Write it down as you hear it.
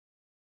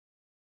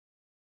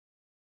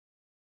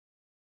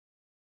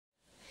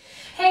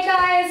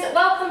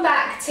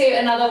to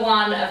another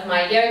one of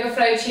my Yoga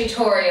Flow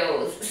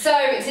tutorials. So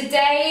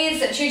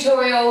today's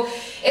tutorial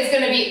is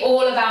going to be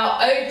all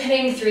about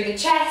opening through the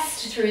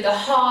chest, through the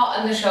heart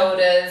and the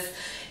shoulders.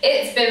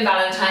 It's been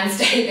Valentine's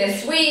Day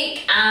this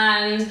week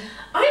and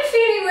I'm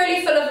feeling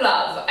really full of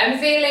love. I'm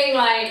feeling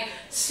like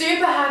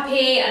super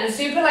happy and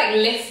super like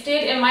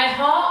lifted in my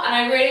heart, and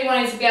I really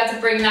wanted to be able to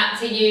bring that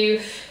to you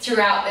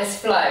throughout this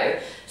flow.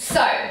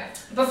 So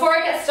before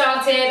I get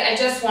started, I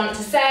just want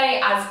to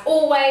say, as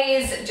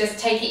always, just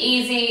take it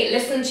easy,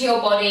 listen to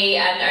your body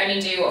and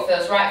only do what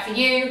feels right for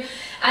you.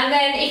 And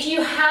then if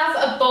you have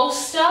a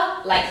bolster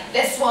like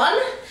this one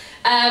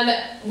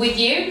with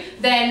you,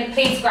 then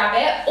please grab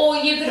it, or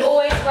you could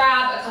always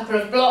grab a couple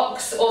of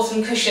blocks or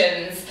some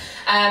cushions,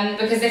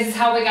 because this is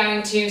how we're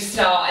going to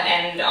start and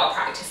end our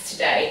practice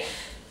today.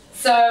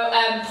 So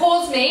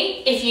pause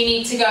me if you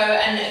need to go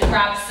and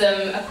grab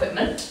some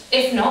equipment.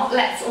 If not,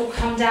 let's all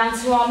come down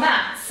to our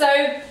mat.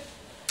 So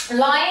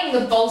lying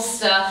the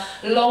bolster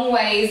long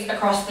ways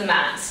across the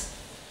mat.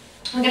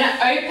 I'm going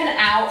to open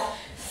out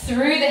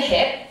through the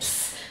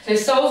hips, so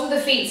soles of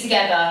the feet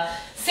together,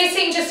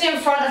 sitting just in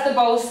front of the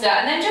bolster,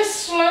 and then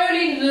just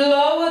slowly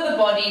lower the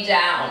body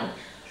down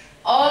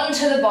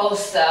onto the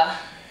bolster.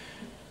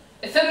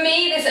 For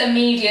me, this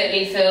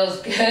immediately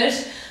feels good.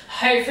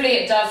 Hopefully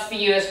it does for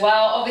you as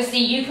well. Obviously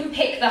you can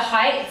pick the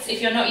heights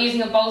if you're not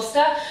using a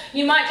bolster.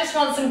 You might just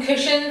want some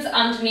cushions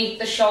underneath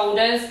the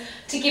shoulders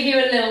to give you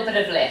a little bit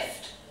of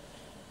lift.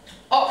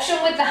 Option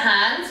with the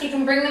hands, you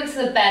can bring them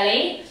to the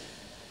belly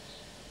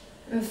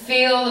and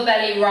feel the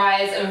belly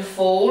rise and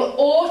fall,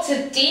 or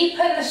to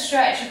deepen the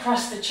stretch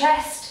across the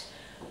chest,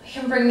 we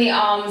can bring the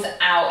arms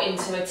out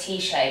into a T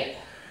shape.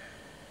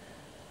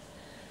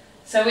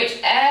 So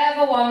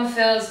whichever one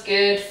feels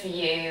good for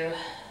you.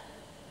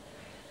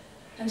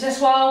 And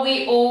just while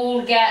we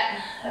all get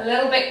a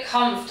little bit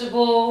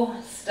comfortable,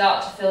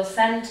 start to feel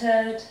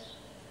centered,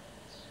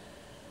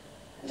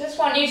 I just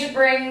want you to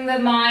bring the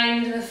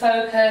mind, the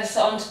focus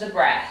onto the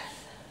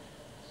breath.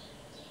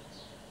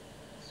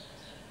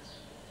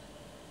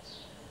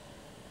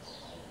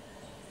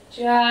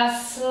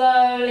 Just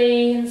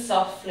slowly and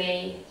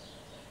softly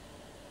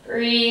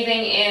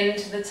breathing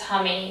into the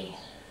tummy.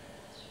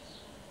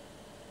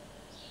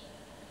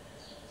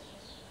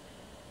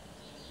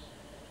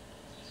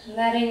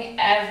 Letting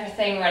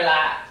everything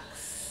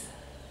relax.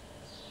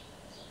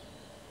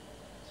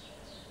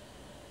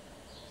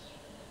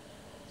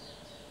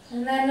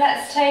 And then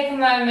let's take a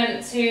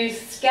moment to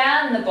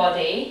scan the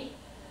body.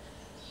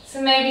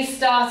 So maybe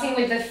starting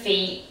with the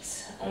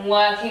feet and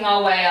working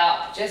our way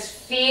up. Just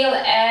feel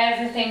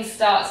everything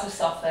start to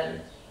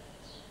soften.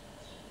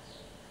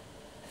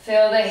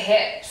 Feel the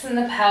hips and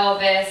the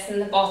pelvis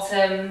and the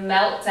bottom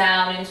melt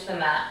down into the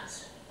mat.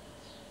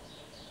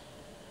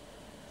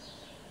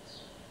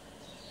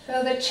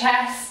 Feel the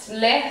chest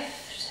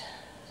lift,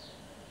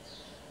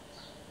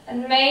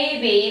 and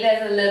maybe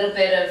there's a little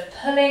bit of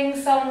pulling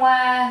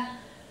somewhere,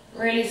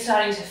 really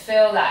starting to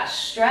feel that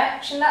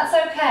stretch, and that's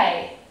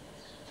okay.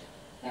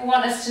 I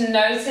want us to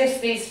notice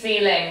these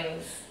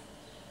feelings,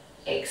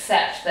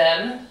 accept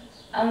them,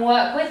 and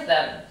work with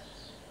them.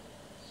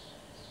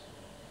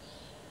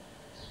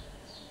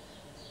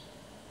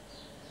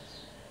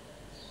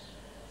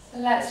 So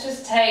let's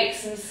just take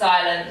some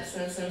silence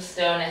and some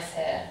stillness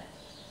here.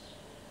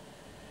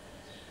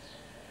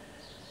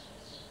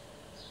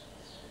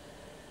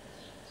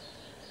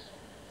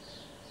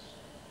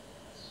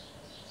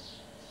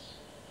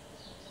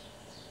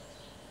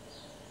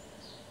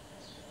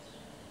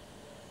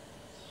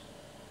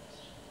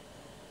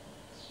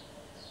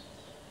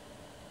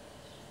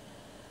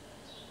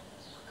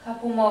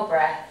 Couple more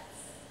breaths.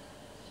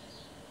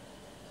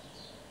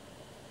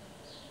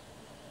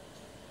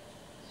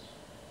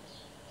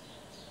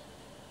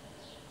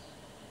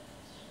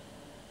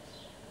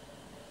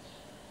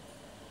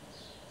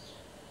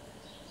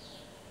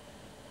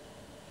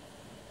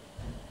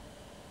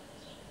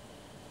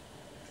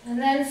 And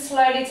then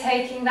slowly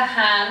taking the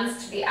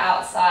hands to the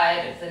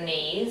outside of the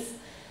knees,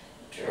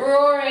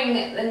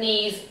 drawing the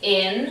knees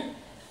in,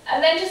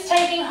 and then just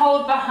taking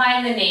hold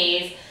behind the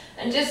knees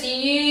and just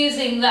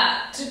using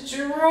that to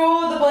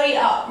draw the body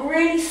up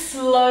really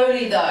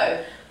slowly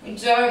though. We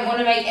don't want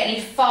to make any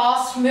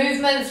fast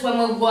movements when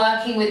we're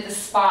working with the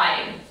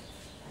spine.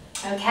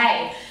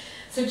 Okay,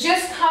 so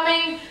just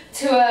coming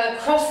to a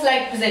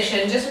cross-leg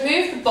position, just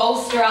move the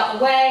bolster out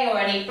the way or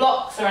any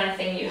blocks or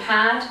anything you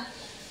had.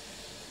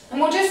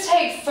 And we'll just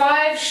take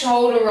 5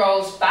 shoulder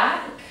rolls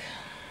back.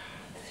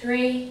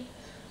 3,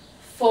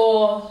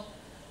 4,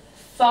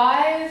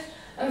 5,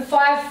 and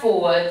 5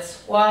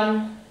 forwards.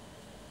 1,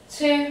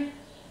 2,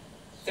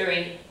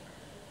 3,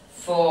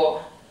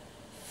 4,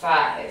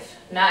 5.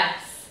 Nice.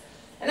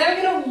 And then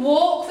we're going to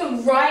walk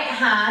the right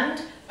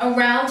hand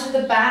around to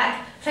the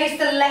back. Place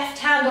the left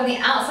hand on the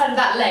outside of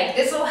that leg.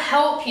 This will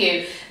help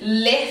you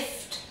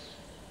lift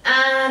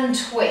and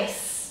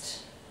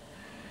twist.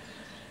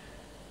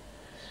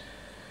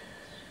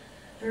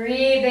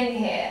 Breathing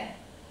here.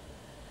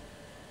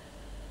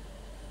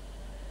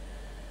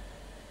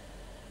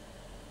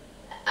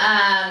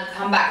 And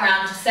come back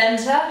round to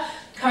center.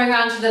 Coming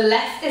around to the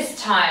left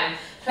this time.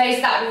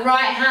 Place that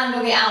right hand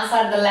on the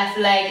outside of the left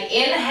leg.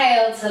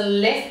 Inhale to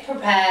lift,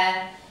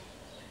 prepare.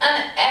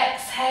 And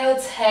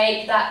exhale,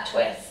 take that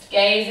twist,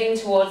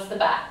 gazing towards the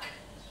back.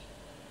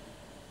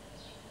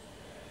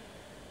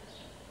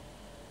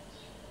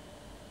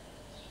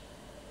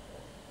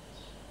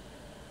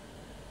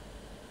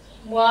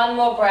 One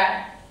more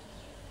breath.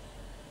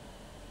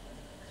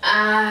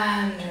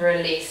 And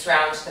release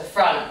round to the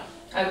front.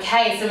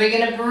 Okay, so we're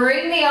going to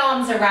bring the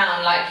arms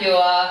around like you're,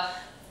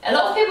 a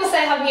lot of people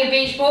say hugging a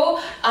beach ball.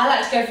 I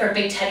like to go for a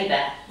big teddy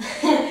bear.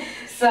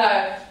 So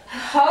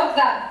hug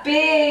that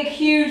big,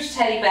 huge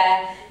teddy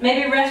bear.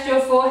 Maybe rest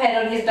your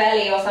forehead on his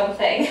belly or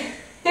something.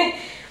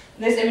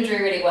 This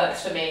imagery really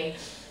works for me.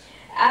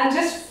 And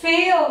just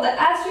feel that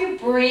as you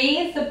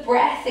breathe, the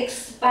breath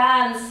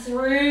expands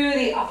through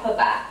the upper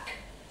back.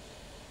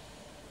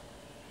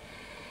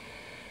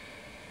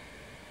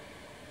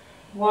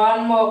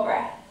 One more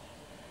breath.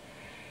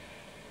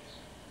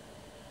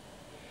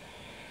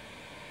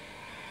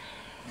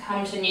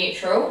 Come to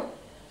neutral.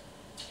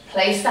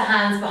 Place the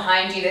hands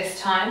behind you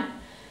this time.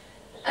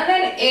 And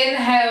then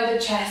inhale the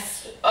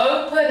chest,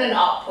 open and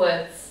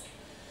upwards.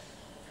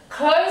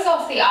 Close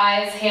off the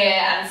eyes here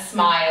and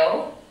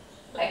smile,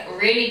 like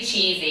really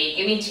cheesy.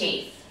 Give me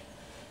teeth.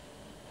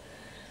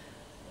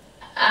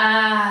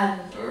 And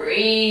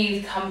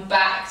breathe, come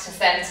back to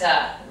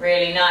center.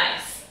 Really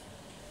nice.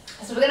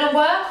 So we're going to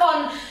work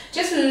on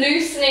just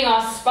loosening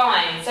our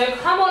spine. So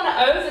come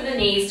on over the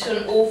knees to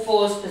an all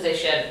fours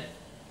position.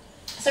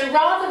 So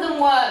rather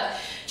than work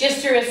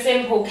just through a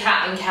simple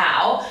cat and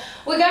cow,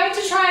 we're going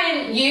to try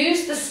and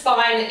use the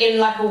spine in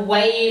like a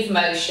wave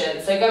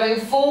motion. So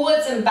going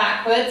forwards and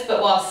backwards,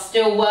 but while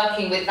still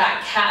working with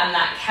that cat and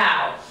that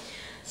cow.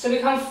 So we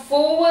come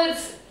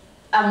forwards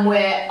and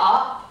we're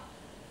up.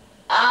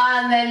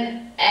 And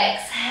then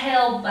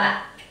exhale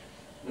back.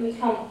 And we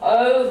come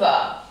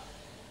over.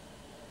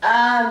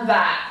 And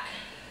back.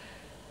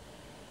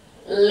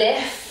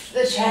 Lift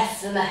the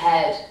chest and the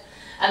head.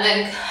 And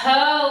then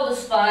curl the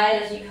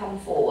spine as you come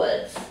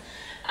forwards.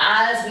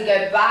 As we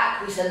go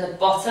back, we send the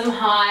bottom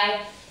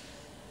high.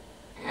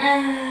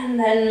 And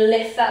then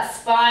lift that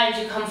spine as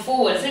you come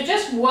forward. So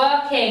just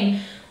working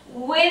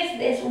with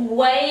this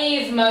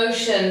wave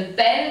motion,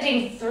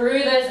 bending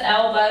through those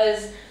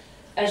elbows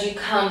as you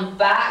come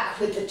back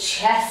with the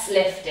chest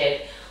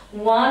lifted.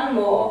 One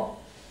more.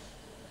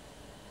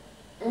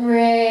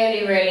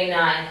 Really, really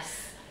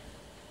nice.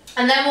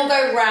 And then we'll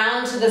go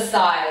round to the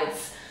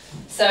sides.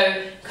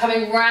 So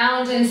coming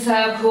round in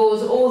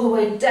circles, all the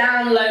way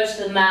down low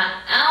to the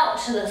mat, out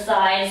to the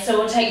side. So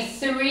we'll take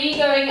 3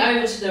 going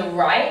over to the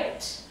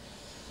right.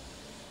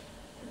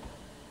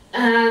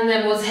 And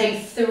then we'll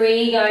take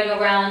 3 going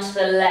around to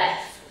the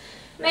left.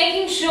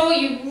 Making sure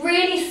you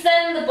really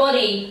send the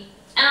body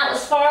out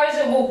as far as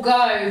it will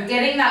go.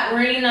 Getting that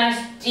really nice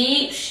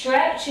deep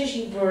stretch as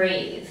you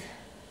breathe.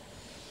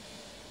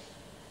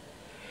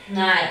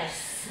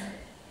 Nice.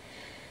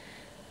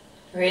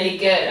 Really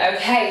good.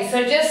 Okay,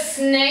 so just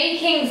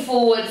snaking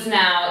forwards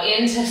now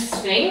into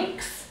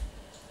Sphinx.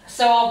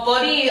 So our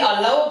body,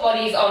 our lower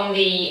body's on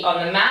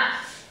the mat.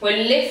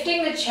 We're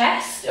lifting the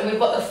chest and we've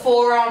got the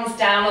forearms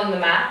down on the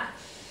mat.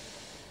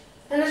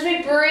 And as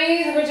we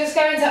breathe, we're just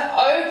going to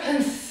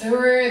open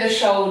through the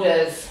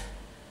shoulders.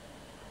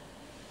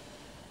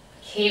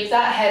 Keep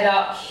that head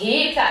up,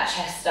 keep that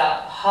chest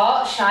up,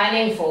 heart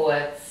shining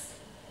forwards.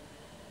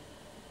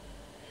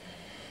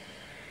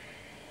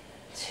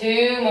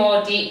 2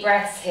 more deep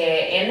breaths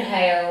here.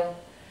 Inhale.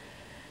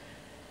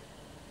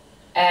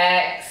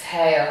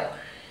 Exhale.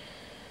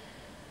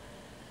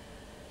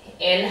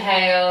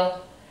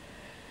 Inhale.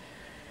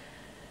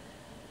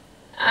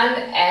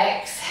 And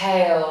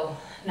exhale.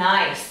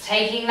 Nice.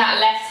 Taking that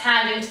left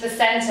hand into the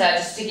center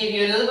just to give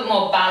you a little bit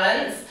more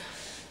balance.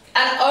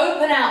 And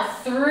open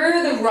out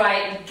through the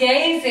right,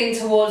 gazing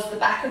towards the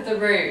back of the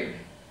room.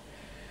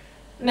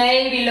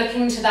 Maybe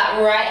looking to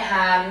that right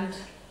hand.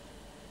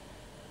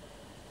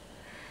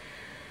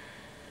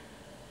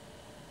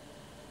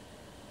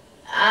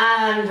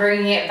 And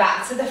bringing it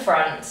back to the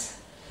front.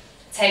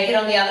 Take it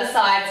on the other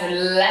side, so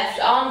left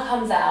arm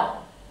comes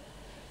out.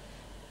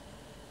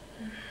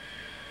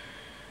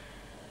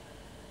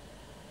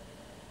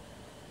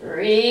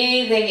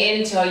 Breathing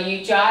into a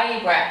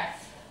Ujjayi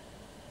breath.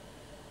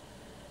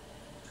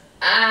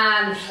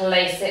 And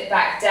place it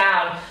back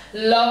down.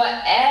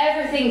 Lower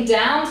everything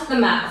down to the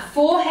mat.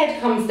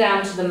 Forehead comes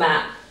down to the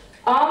mat.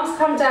 Arms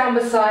come down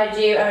beside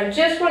you, and I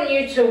just want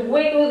you to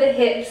wiggle the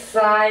hips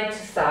side to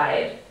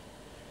side.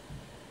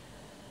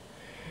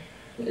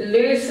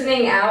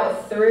 Loosening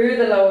out through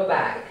the lower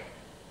back.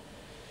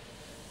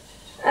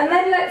 And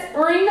then let's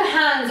bring the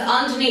hands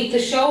underneath the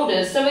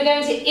shoulders. So we're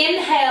going to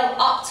inhale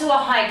up to a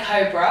high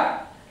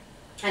cobra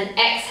and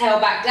exhale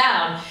back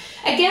down.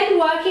 Again,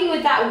 working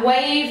with that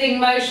waving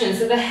motion.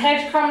 So the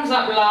head comes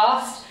up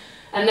last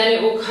and then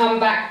it will come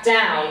back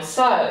down.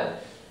 So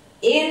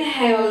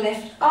inhale,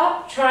 lift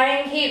up, try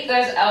and keep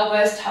those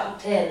elbows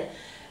tucked in.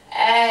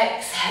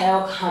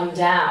 Exhale, come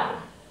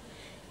down.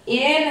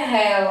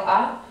 Inhale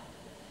up.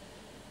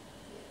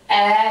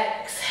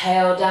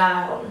 Exhale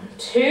down.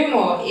 2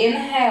 more.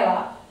 Inhale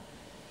up.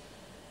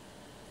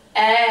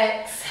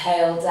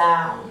 Exhale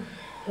down.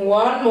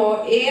 1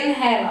 more.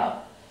 Inhale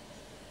up.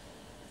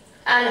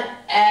 And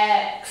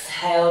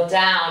exhale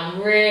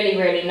down. Really,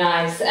 really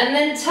nice. And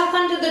then tuck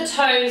under the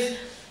toes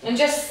and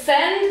just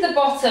send the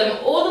bottom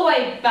all the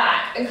way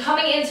back and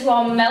coming into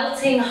our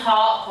melting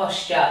heart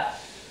posture.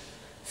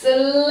 So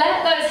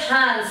let those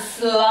hands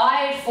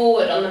slide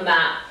forward on the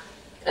mat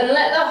and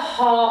let the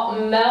heart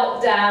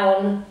melt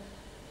down,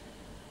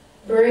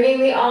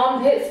 bringing the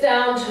armpits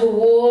down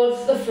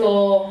towards the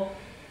floor.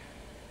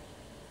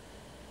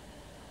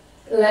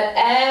 Let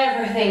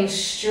everything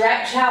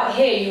stretch out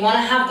here. You want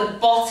to have the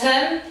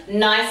bottom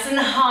nice and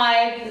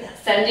high,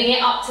 sending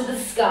it up to the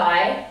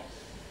sky.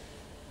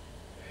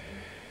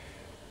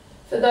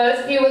 For those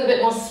of you with a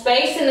bit more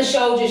space in the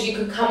shoulders, you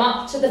could come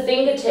up to the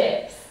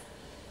fingertips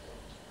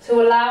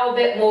to allow a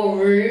bit more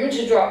room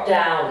to drop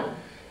down.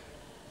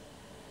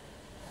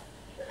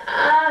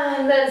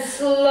 And then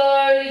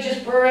slowly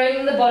just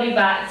bring the body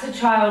back to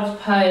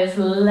child's pose.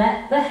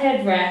 Let the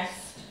head rest.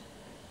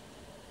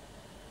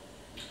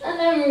 And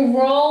then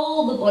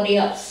roll the body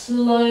up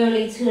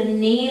slowly to a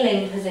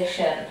kneeling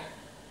position.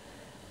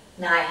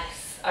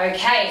 Nice.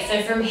 Okay,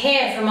 so from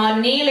here, from our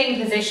kneeling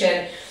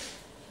position,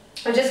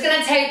 we're just going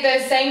to take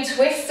those same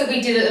twists that we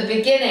did at the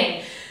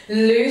beginning,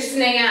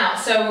 loosening out.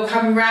 So we'll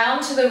come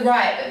round to the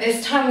right, but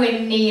this time we're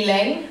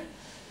kneeling.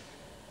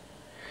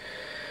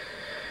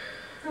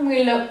 And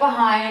we look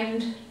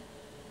behind.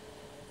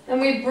 And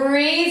we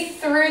breathe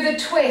through the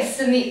twist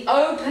and the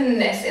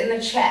openness in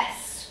the chest.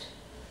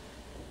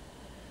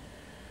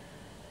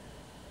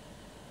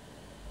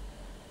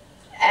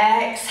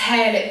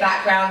 Exhale it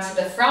back round to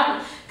the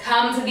front.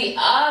 Come to the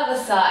other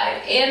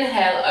side.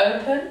 Inhale,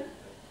 open.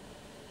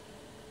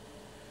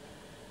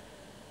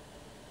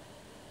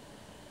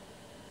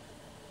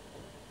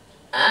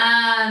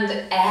 And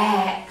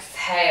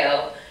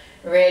exhale.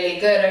 Really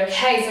good.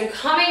 Okay, so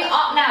coming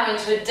up now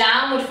into a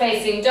downward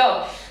facing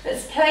dog.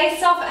 Let's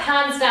place our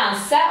hands down,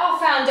 set our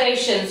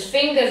foundations,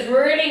 fingers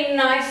really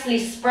nicely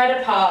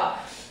spread apart.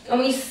 And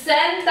we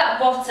send that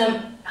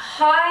bottom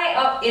high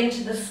up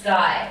into the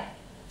sky.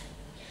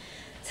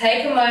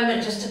 Take a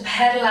moment just to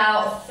pedal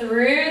out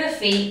through the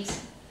feet.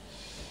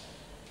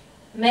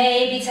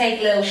 Maybe take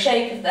a little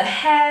shake of the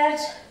head,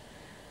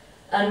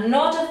 a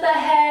nod of the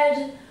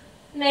head,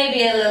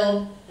 maybe a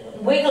little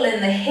wiggle in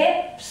the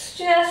hips,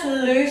 just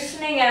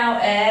loosening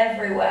out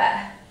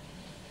everywhere.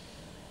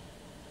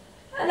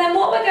 And then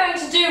what we're going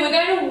to do, we're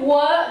going to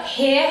work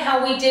here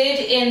how we did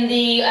in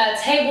the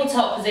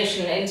tabletop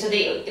position,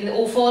 in the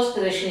all fours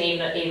position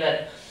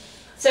even.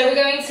 So we're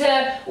going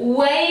to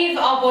wave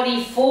our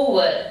body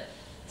forward.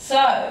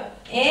 So,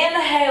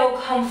 inhale,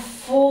 come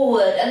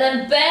forward, and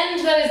then bend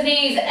those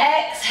knees.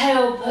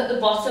 Exhale, put the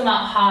bottom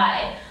up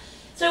high.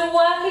 So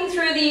working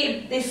through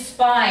the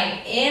spine,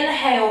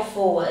 inhale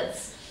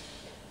forwards.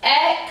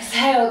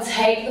 Exhale,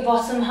 take the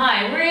bottom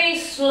high. Really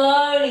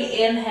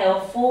slowly inhale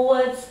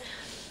forwards.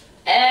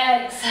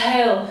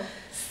 Exhale,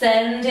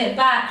 send it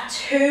back.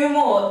 2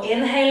 more,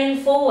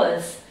 inhaling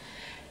forwards.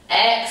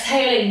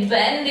 Exhaling,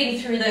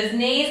 bending through those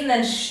knees, and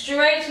then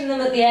straighten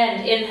them at the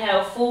end.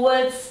 Inhale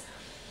forwards.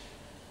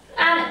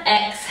 And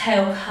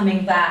exhale,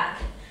 coming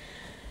back.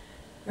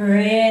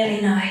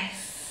 Really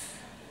nice.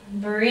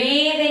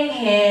 Breathing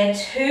here,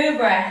 2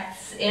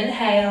 breaths.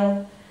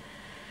 Inhale.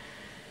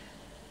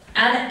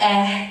 And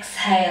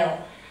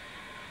exhale.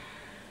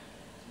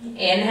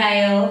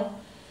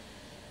 Inhale.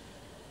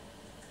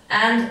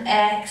 And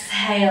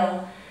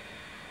exhale.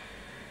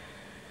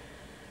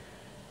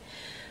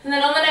 And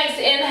then on the next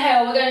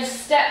inhale, we're going to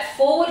step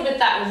forward with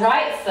that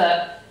right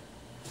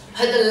foot.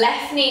 Put the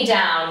left knee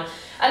down.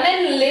 And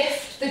then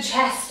lift the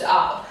chest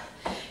up.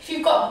 If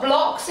you've got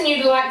blocks and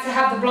you'd like to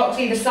have the blocks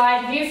either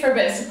side of you for a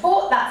bit of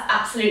support, that's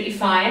absolutely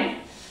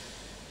fine.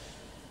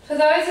 For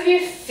those of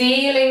you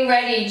feeling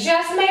ready,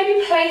 just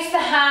maybe place the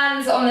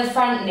hands on the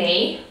front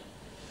knee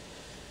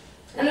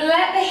and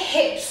let the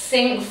hips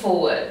sink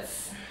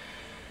forwards.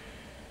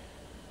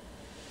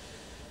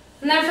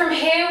 And then from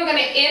here, we're going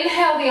to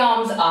inhale the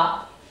arms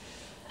up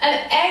and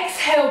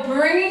exhale,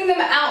 bringing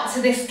them out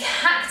to this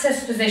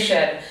cactus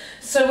position.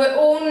 So we're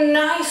all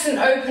nice and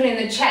open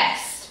in the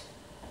chest.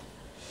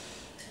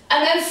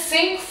 And then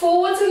sink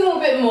forwards a little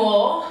bit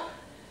more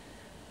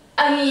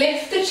and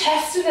lift the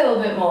chest a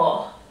little bit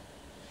more.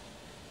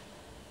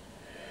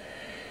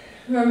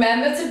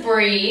 Remember to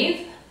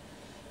breathe.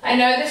 I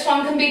know this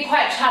one can be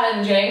quite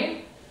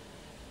challenging.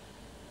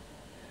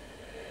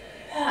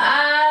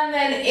 And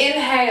then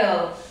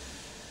inhale.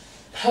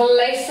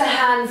 Place the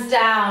hands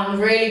down,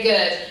 really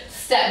good.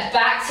 Step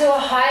back to a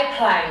high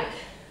plank.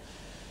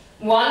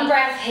 1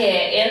 breath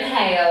here,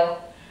 inhale.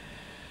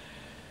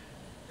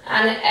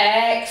 And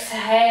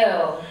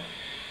exhale.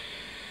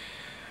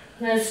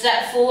 And then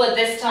step forward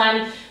this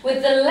time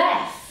with the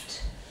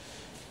left.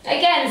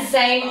 Again,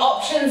 same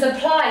options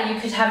apply. You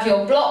could have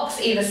your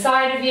blocks either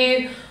side of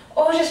you,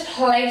 or just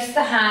place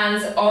the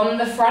hands on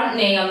the front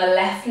knee, on the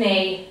left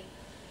knee.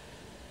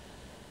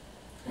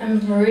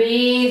 And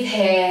breathe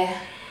here.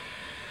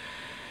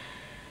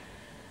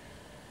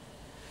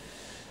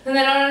 And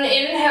then on an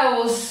inhale,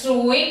 we'll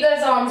sweep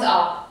those arms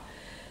up.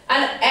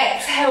 And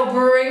exhale,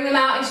 bring them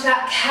out into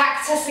that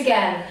cactus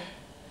again.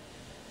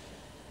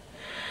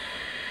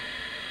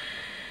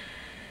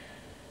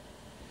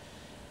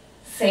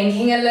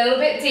 Sinking a little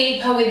bit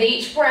deeper with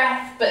each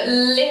breath, but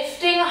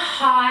lifting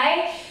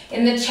high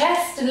in the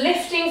chest,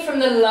 lifting from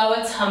the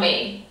lower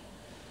tummy.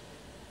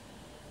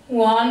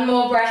 One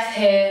more breath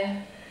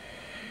here.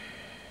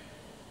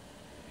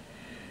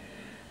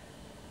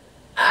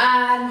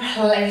 And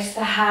place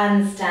the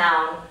hands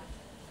down.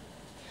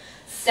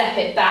 Step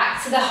it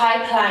back to the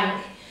high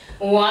plank.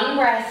 One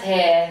breath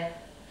here.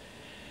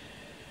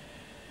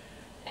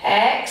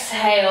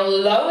 Exhale,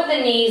 lower the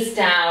knees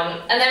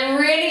down, and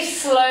then really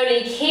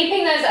slowly,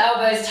 keeping those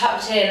elbows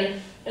tucked in,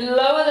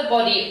 lower the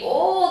body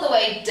all the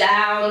way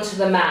down to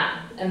the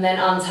mat, and then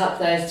untuck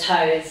those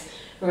toes.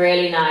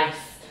 Really nice.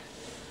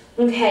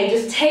 Okay,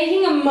 just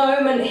taking a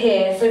moment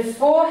here, so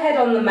forehead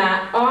on the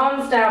mat,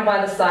 arms down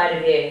by the side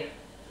of you.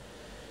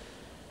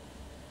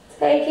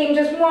 Taking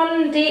just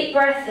one deep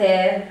breath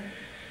here.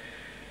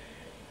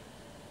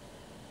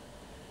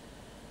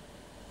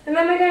 And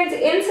then we're going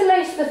to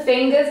interlace the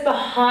fingers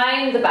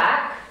behind the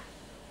back.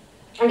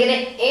 I'm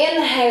going to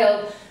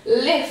inhale,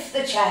 lift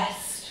the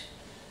chest.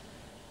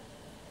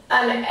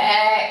 And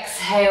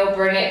exhale,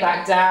 bring it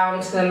back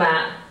down to the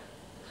mat.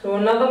 So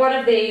another one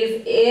of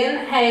these.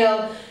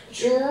 Inhale,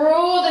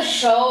 draw the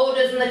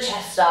shoulders and the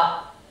chest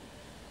up.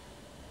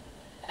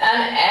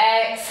 And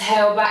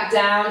exhale, back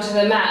down to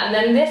the mat. And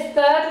then this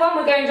third one,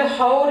 we're going to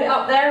hold it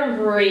up there and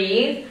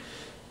breathe.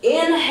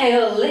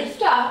 Inhale,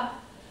 lift up.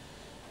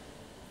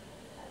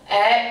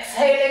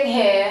 Exhaling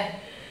here.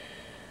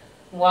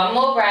 One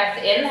more breath.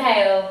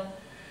 Inhale.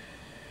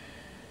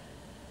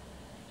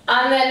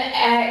 And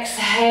then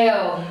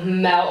exhale.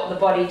 Melt the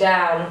body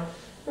down.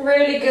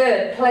 Really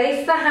good.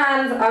 Place the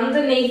hands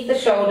underneath the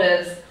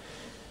shoulders.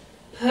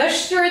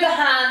 Push through the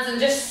hands and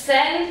just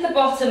send the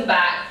bottom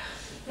back.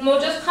 And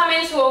we'll just come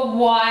into a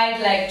wide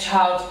leg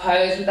child's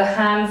pose with the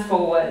hands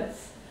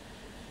forwards.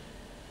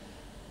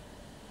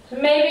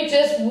 Maybe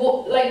just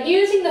like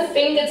using the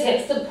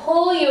fingertips to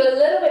pull you a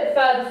little bit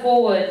further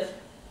forward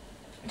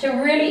to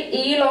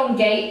really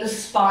elongate the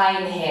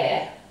spine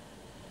here.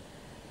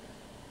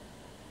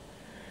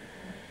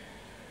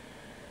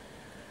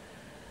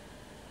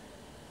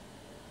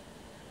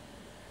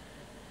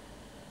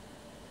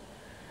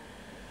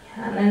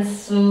 And then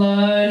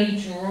slowly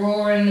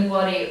drawing the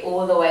body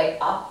all the way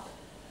up.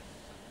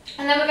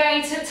 And then we're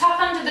going to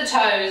tuck under the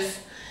toes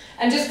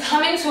and just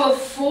come into a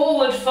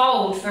forward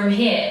fold from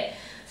here.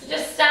 So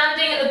just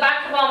standing at the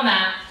back of our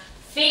mat,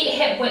 feet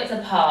hip width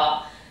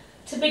apart.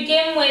 To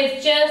begin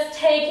with, just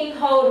taking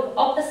hold of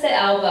opposite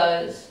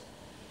elbows.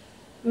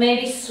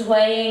 Maybe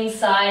swaying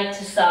side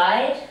to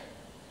side.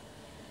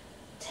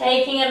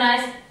 Taking a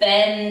nice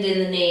bend in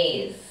the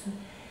knees.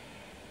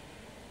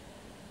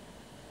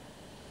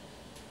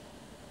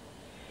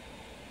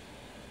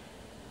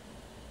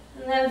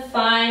 And then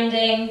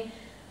finding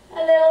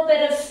a little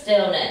bit of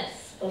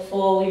stillness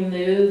before we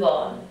move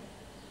on.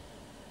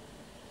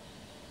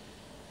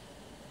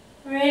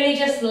 Really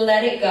just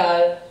let it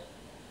go.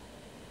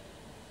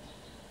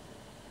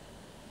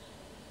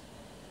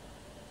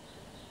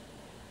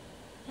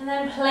 And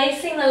then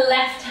placing the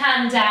left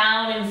hand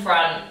down in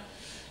front.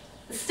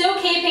 Still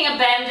keeping a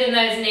bend in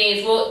those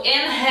knees. We'll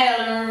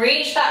inhale and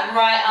reach that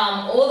right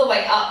arm all the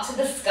way up to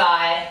the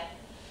sky.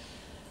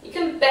 You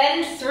can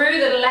bend through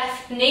the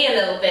left knee a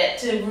little bit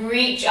to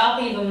reach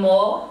up even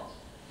more.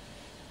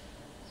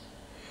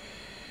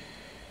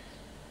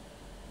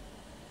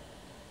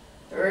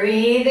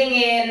 Breathing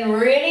in,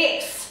 really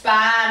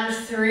expand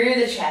through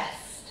the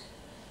chest.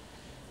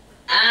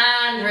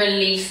 And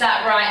release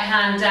that right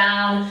hand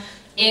down.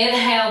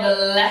 Inhale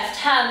the left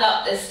hand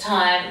up this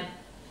time.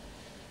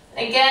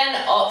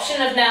 Again,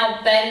 option of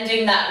now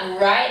bending that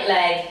right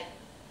leg.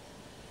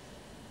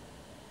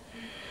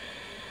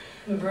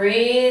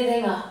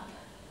 Breathing up.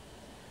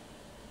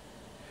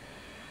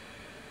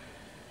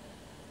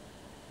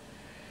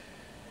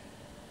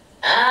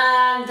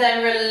 And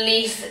then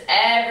release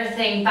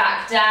everything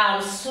back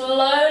down.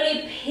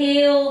 Slowly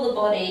peel the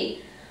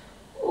body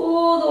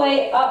all the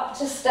way up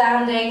to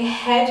standing.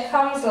 Head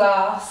comes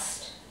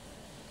last.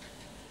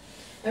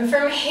 And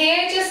from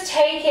here, just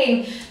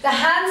taking the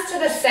hands to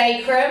the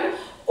sacrum,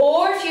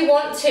 or if you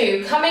want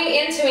to, coming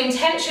into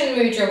intention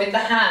mudra with the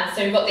hands.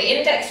 So we've got the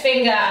index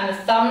finger and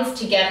the thumbs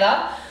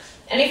together.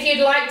 And if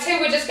you'd like to,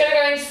 we're just going to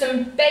go into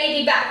some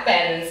baby back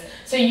bends.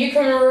 So you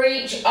can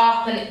reach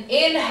up and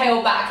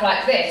inhale back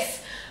like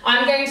this.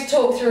 I'm going to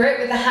talk through it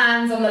with the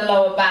hands on the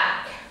lower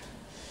back.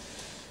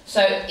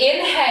 So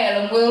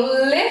inhale and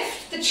we'll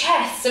lift the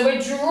chest. So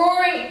we're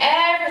drawing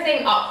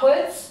everything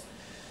upwards.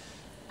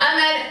 And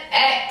then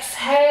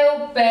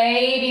exhale,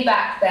 baby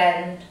back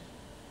bend.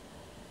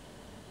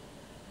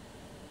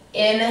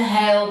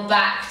 Inhale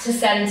back to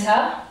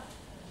center.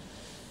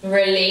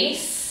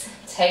 Release.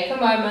 Take a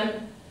moment.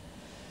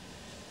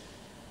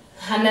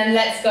 And then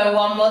let's go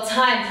one more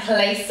time.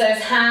 Place those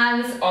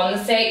hands on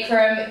the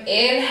sacrum.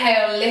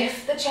 Inhale,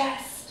 lift the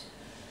chest.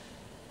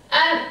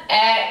 And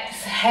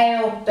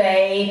exhale,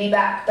 baby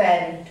back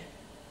bend.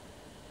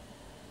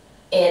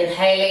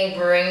 Inhaling,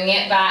 bring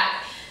it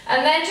back.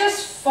 And then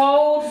just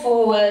fold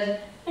forward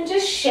and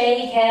just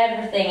shake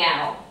everything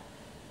out.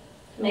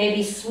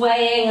 Maybe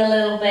swaying a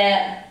little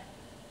bit.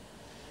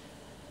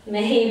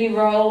 Maybe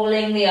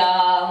rolling the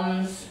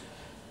arms.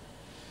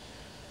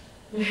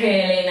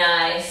 Really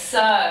nice.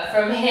 So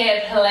from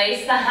here,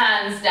 place the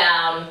hands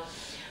down.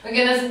 We're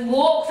going to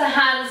walk the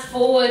hands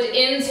forward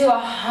into a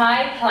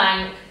high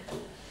plank.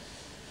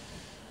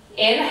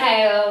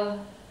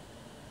 Inhale.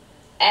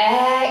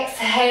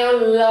 Exhale,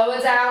 lower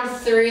down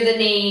through the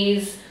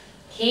knees.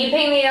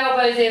 Keeping the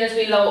elbows in as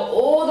we lower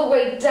all the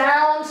way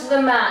down to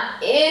the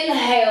mat.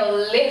 Inhale,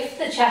 lift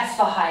the chest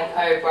for high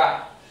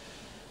cobra.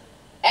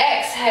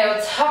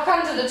 Exhale, tuck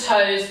under the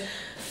toes.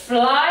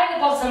 Fly the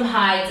bottom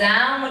high,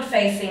 downward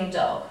facing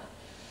dog.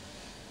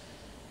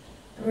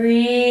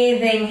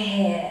 Breathing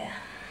here.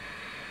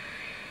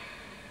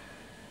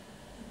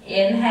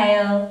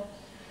 Inhale.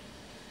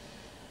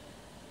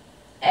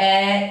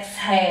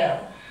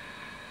 Exhale.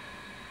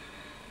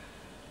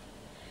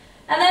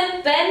 And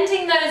then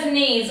bending those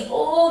knees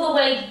all the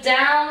way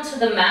down to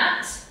the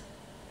mat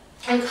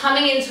and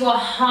coming into a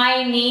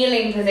high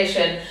kneeling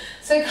position.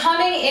 So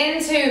coming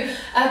into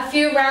a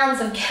few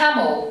rounds of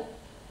camel.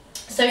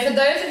 So for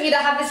those of you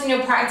that have this in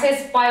your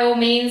practice, by all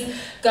means,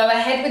 go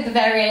ahead with the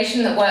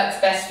variation that works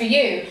best for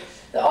you.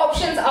 The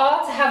options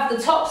are to have the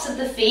tops of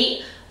the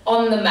feet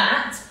on the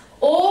mat,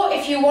 or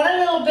if you want a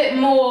little bit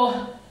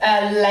more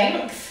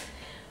length,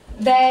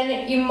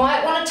 then you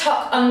might want to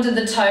tuck under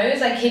the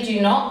toes. I kid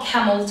you not,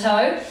 camel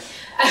toe.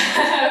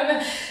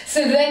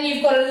 So then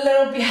you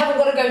haven't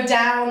got to go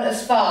down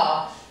as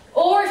far.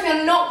 Or if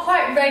you're not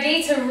quite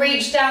ready to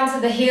reach down to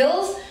the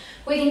heels,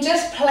 we can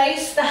just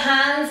place the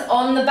hands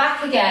on the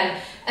back again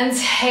and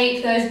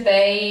take those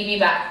baby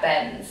back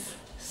bends.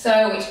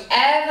 So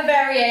whichever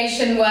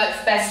variation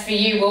works best for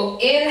you, we'll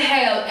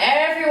inhale,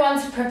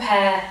 everyone to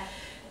prepare.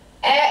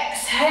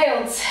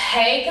 Exhale,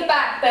 take a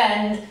back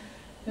bend.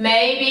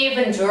 Maybe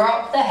even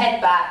drop the head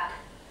back.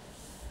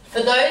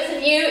 For those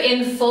of you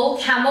in full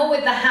camel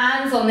with the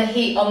hands on the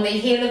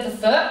heel of the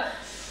foot,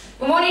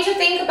 I want you to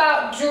think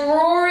about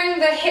drawing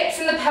the hips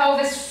and the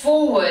pelvis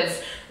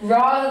forwards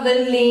rather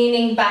than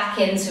leaning back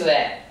into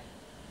it.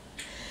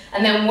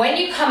 And then when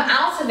you come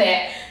out of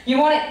it, you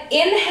want to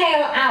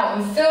inhale out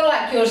and feel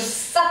like you're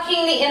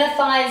sucking the inner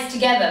thighs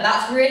together.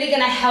 That's really going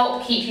to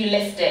help keep you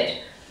lifted.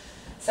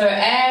 So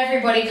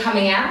everybody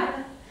coming out.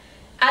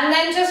 And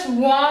then just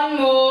one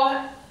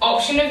more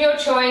option of your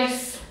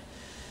choice.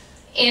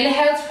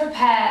 Inhale to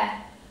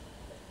prepare.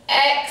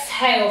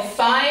 Exhale,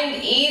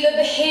 find either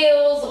the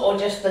heels or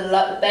just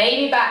the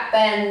baby back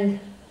bend.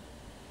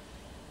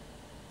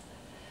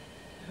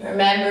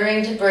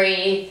 Remembering to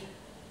breathe.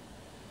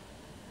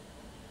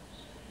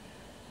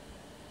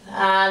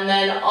 And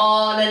then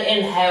on an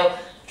inhale,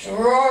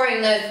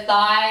 drawing those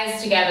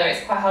thighs together.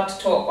 It's quite hard to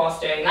talk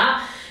whilst doing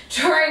that.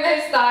 Drawing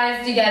those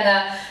thighs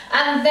together.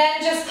 And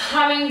then just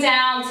coming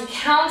down to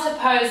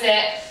counterpose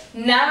it.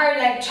 Narrow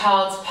leg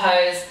child's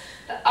pose.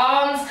 The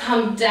arms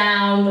come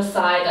down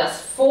beside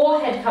us.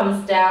 Forehead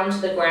comes down to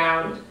the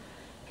ground.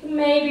 You can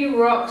maybe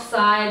rock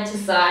side to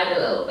side a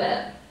little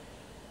bit.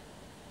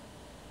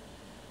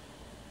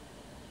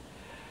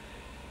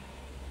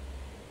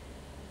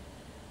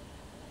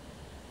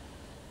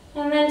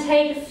 And then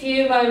take a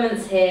few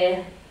moments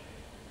here.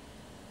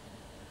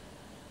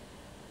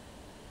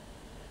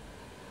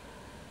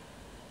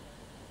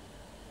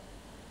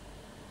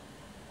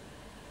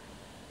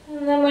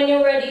 And then when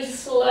you're ready,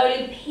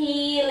 slowly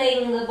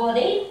peeling the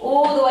body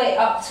all the way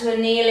up to a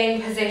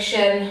kneeling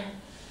position.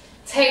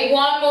 Take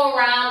one more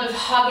round of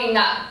hugging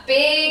that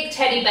big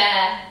teddy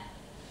bear.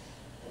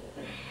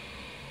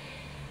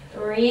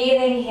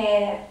 Breathing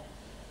here.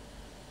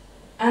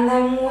 And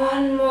then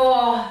one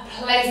more,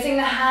 placing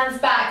the hands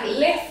back,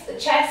 lift the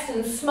chest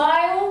and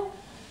smile.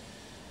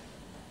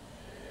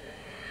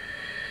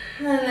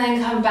 And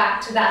then come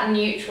back to that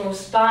neutral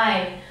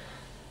spine.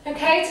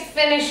 Okay, to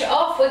finish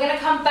off, we're going to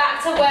come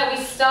back to where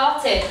we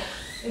started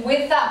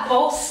with that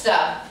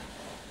bolster.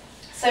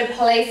 So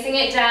placing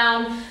it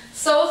down,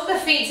 soles of the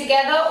feet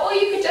together, or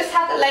you could just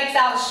have the legs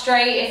out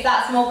straight if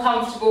that's more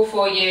comfortable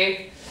for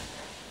you.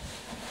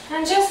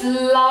 And just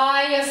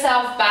lie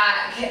yourself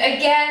back.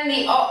 Again,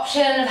 the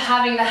option of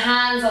having the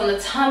hands on the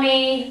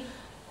tummy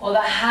or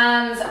the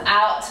hands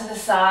out to the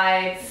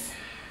sides.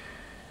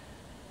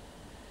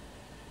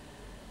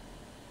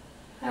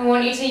 I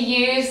want you to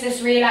use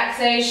this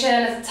relaxation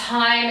as a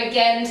time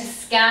again to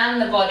scan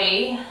the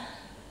body.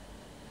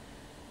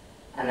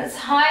 And a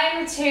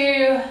time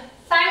to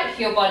thank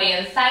your body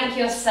and thank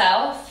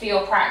yourself for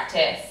your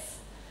practice.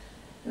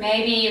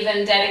 Maybe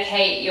even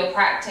dedicate your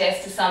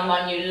practice to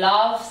someone you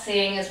love,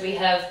 seeing as we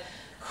have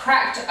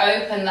cracked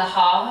open the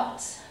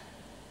heart.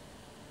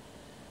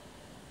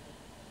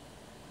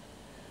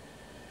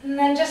 And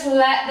then just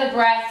let the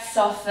breath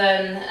soften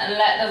and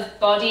let the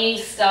body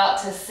start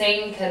to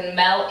sink and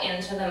melt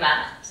into the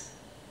mat.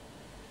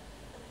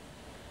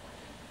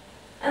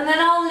 and then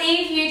I'll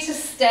leave you to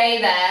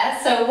stay there.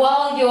 So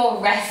while you're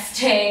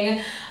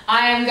resting,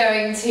 I am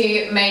going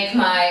to make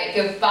my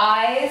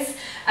goodbyes.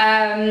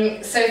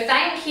 So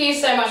thank you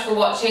so much for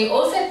watching.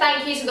 Also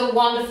thank you to the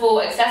wonderful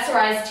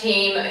Accessorize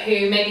team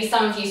who, maybe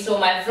some of you saw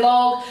my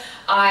vlog.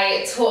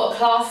 I taught a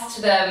class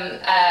to them,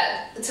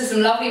 to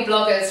some lovely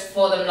bloggers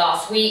for them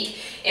last week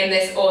in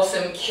this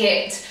awesome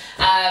kit.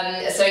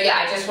 So yeah,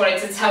 I just wanted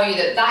to tell you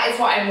that that is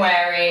what I'm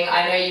wearing.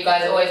 I know you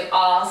guys always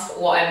ask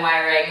what I'm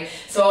wearing,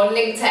 so I'll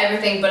link to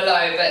everything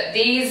below, but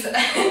these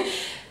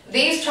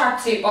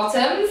tracksuit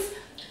bottoms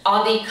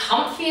are the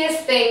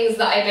comfiest things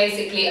that I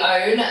basically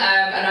own,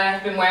 and I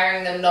have been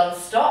wearing them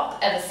non-stop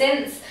ever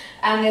since.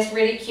 And this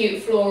really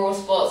cute floral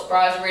sports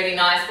bra is really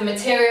nice. The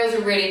materials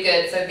are really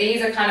good, so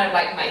these are kind of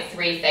like my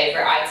 3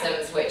 favourite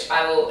items, which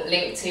I will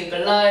link to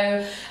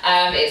below.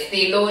 It's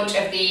the launch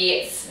of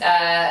the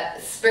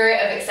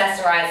Spirit of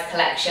Accessorize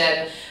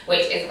collection,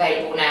 which is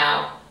available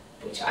now,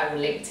 which I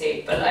will link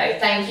to below.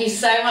 Thank you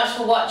so much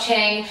for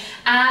watching,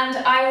 and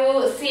I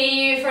will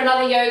see you for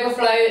another yoga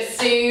flow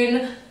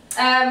soon.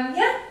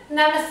 Yeah,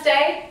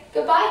 namaste,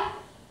 goodbye.